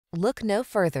Look no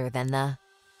further than the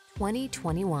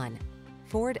 2021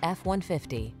 Ford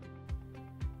F-150.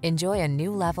 Enjoy a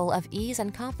new level of ease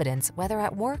and confidence whether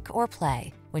at work or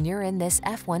play when you're in this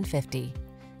F-150.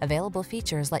 Available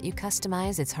features let you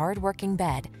customize its hard-working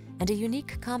bed, and a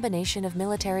unique combination of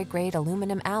military-grade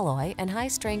aluminum alloy and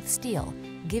high-strength steel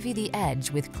give you the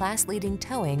edge with class-leading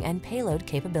towing and payload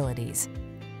capabilities.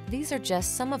 These are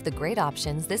just some of the great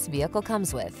options this vehicle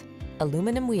comes with: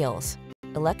 aluminum wheels,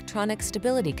 electronic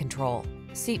stability control,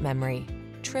 seat memory,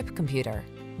 trip computer,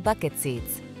 bucket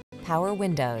seats, power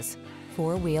windows,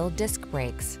 four-wheel disc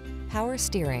brakes, power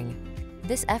steering.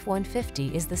 This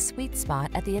F-150 is the sweet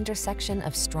spot at the intersection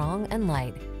of strong and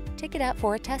light. Take it out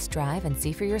for a test drive and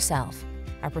see for yourself.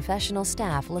 Our professional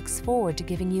staff looks forward to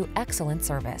giving you excellent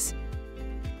service.